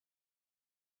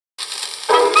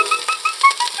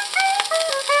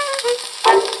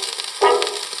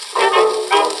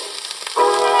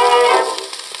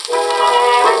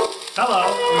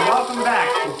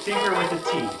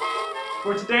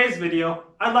For today's video,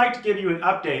 I'd like to give you an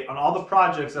update on all the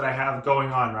projects that I have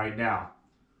going on right now.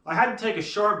 I had to take a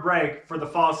short break for the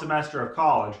fall semester of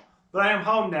college, but I am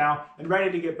home now and ready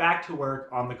to get back to work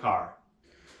on the car.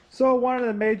 So one of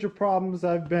the major problems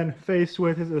I've been faced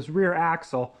with is this rear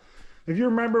axle. If you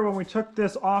remember when we took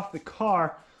this off the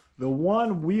car, the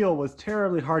one wheel was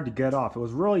terribly hard to get off. It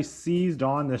was really seized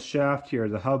on this shaft here,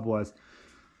 the hub was.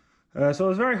 So it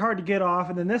was very hard to get off,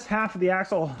 and then this half of the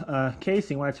axle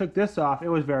casing, when I took this off, it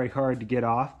was very hard to get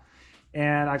off.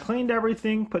 And I cleaned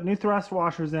everything, put new thrust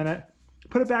washers in it,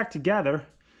 put it back together,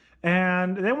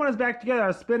 and then when it was back together, I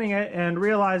was spinning it and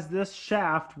realized this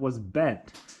shaft was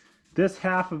bent. This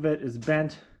half of it is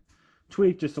bent,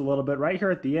 tweaked just a little bit right here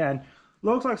at the end.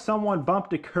 Looks like someone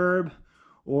bumped a curb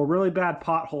or a really bad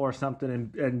pothole or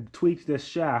something and tweaked this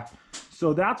shaft.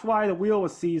 So that's why the wheel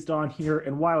was seized on here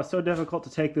and why it was so difficult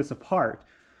to take this apart.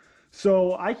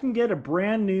 So I can get a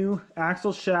brand new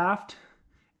axle shaft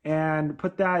and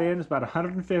put that in. It's about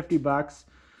 150 bucks.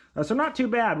 So not too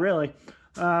bad really.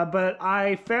 But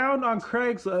I found on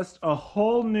Craigslist a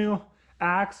whole new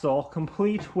axle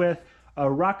complete with a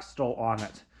Ruxstol on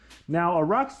it. Now a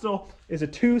Ruxstol is a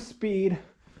 2-speed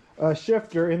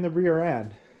shifter in the rear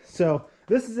end. So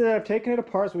this is it. I've taken it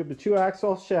apart. So we have the 2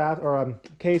 axle shaft or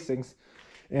casings,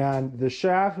 and the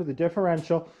shaft with the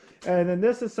differential, and then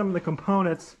this is some of the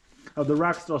components of the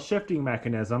Ruxstol shifting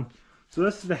mechanism. So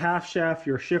this is the half shaft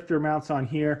your shifter mounts on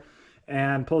here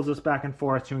and pulls this back and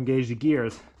forth to engage the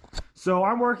gears. So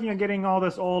I'm working on getting all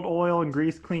this old oil and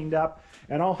grease cleaned up,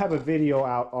 and I'll have a video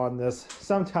out on this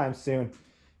sometime soon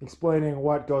explaining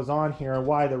what goes on here and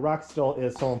why the Ruxstol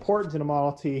is so important in a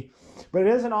Model T. But it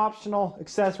is an optional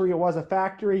accessory. It was a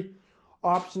factory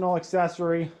optional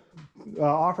accessory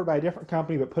offered by a different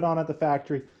company but put on at the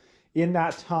factory in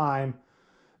that time.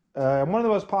 One of the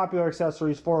most popular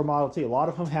accessories for a Model T. A lot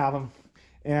of them have them.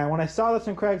 And when I saw this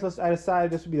on Craigslist, I decided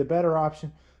this would be the better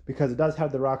option because it does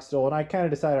have the Ruxstol, and I kind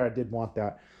of decided I did want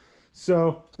that.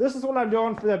 So this is what I'm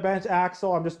doing for the bent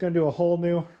axle. I'm just going to do a whole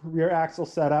new rear axle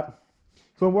setup.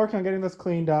 So I'm working on getting this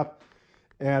cleaned up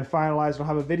and finalized. I'll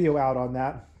have a video out on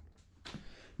that.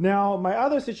 Now, my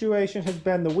other situation has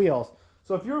been the wheels.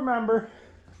 So if you remember,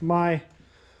 my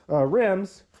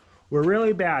rims were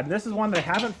really bad. This is one that I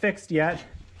haven't fixed yet,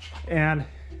 and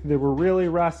they were really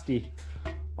rusty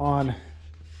on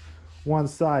one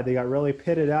side. They got really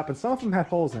pitted up, and some of them had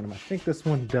holes in them. I think this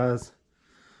one does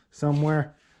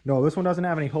somewhere. No, this one doesn't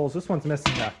have any holes. This one's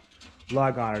missing a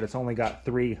lug on it. It's only got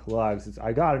 3 lugs.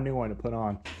 I got a new one to put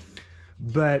on.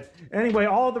 But anyway,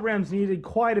 all the rims needed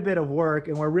quite a bit of work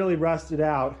and were really rusted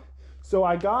out. So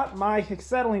I got my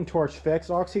acetylene torch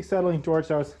fixed. Oxy-acetylene torch,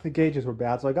 the gauges were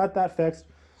bad. So I got that fixed.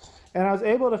 And I was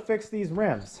able to fix these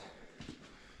rims.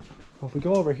 Well, if we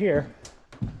go over here,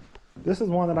 this is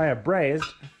one that I have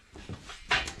brazed.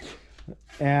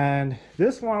 And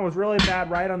this one was really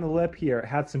bad right on the lip here. It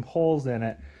had some holes in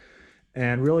it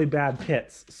and really bad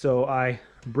pits. So I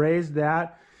brazed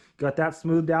that, got that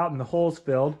smoothed out and the holes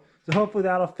filled. So hopefully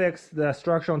that'll fix the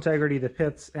structural integrity of the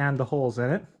pits and the holes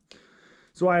in it.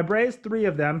 So I brazed 3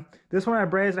 of them. This one I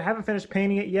brazed, I haven't finished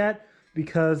painting it yet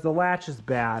because the latch is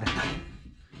bad.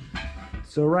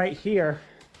 So right here,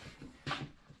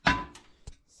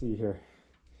 see here,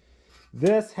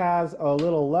 this has a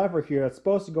little lever here that's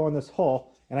supposed to go in this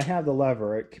hole, and I have the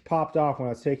lever. It popped off when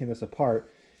I was taking this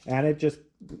apart, and it just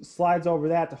slides over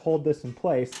that to hold this in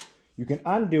place. You can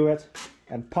undo it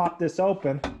and pop this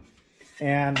open,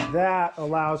 and that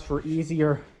allows for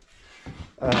easier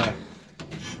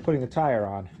putting the tire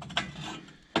on.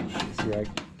 See, I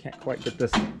can't quite get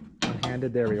this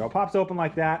one-handed. There we go. It pops open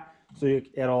like that, so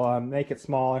it'll make it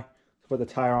smaller to put the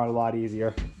tire on a lot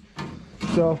easier.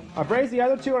 So I brazed the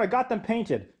other 2 and I got them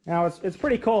painted. Now it's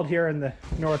pretty cold here in the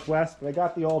Northwest, but I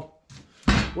got the old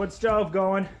wood stove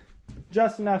going.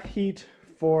 Just enough heat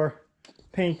for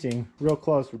painting real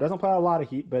close. It doesn't put out a lot of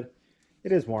heat, but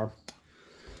it is warm.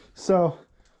 So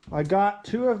I got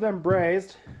 2 of them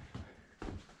brazed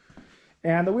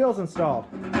and the wheels installed.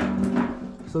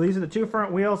 So these are the 2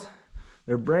 front wheels.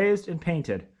 They're brazed and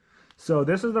painted. So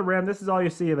this is the rim. This is all you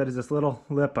see of it, is this little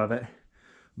lip of it.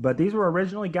 But these were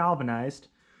originally galvanized,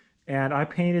 and I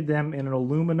painted them in an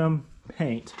aluminum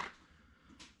paint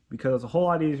because it's a whole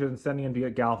lot easier than sending them to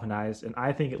get galvanized, and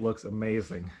I think it looks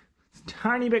amazing. It's a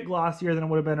tiny bit glossier than it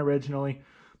would have been originally,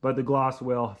 but the gloss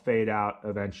will fade out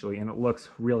eventually, and it looks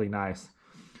really nice.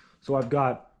 So I've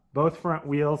got both front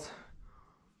wheels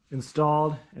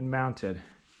installed and mounted.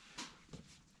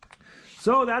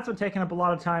 So that's been taking up a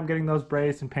lot of time getting those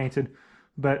brazed and painted,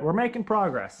 but we're making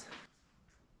progress.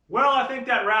 Well, I think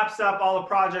that wraps up all the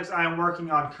projects I am working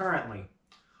on currently.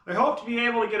 I hope to be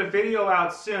able to get a video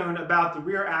out soon about the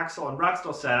rear axle and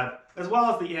Ruxtall setup, as well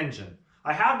as the engine.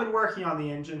 I have been working on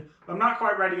the engine, but I'm not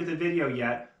quite ready with the video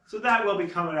yet, so that will be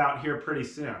coming out here pretty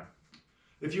soon.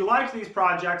 If you liked these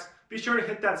projects, be sure to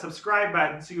hit that subscribe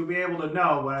button so you'll be able to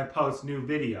know when I post new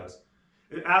videos.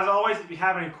 As always, if you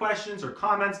have any questions or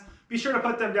comments, be sure to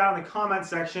put them down in the comment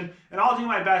section, and I'll do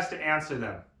my best to answer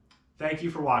them. Thank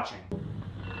you for watching.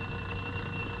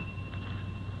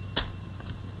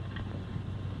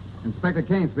 Inspector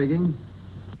Kane speaking.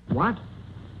 What?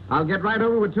 I'll get right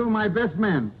over with two of my best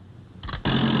men.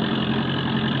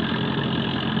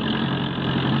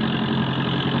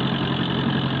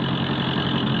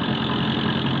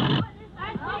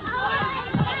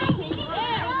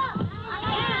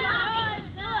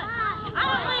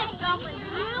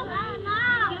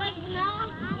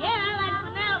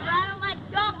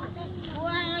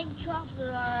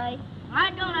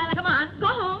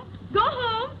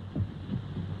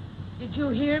 Did you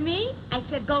hear me? I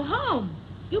said go home.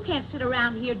 You can't sit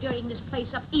around here dirtying this place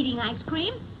up eating ice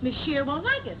cream. Miss Shear won't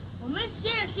like it. Well, Miss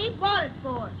Shear, she bought it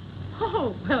for us.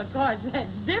 Oh, well, of course, that's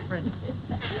different.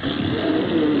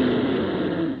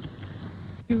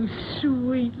 You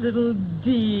sweet little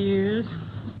dears.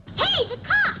 Hey, the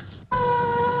cops!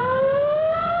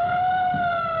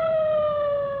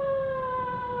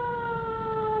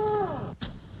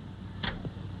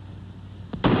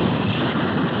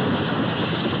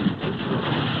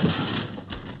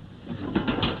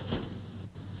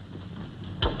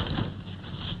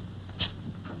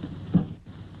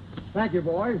 Thank you,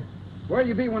 boys. Where'll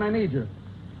you be when I need you?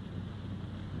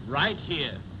 Right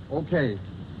here. Okay.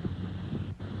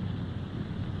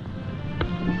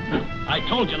 I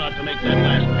told you not to make that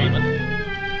last payment.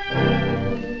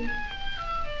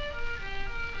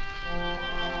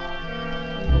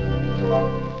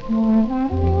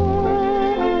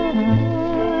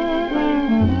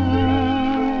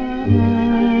 Mm-hmm.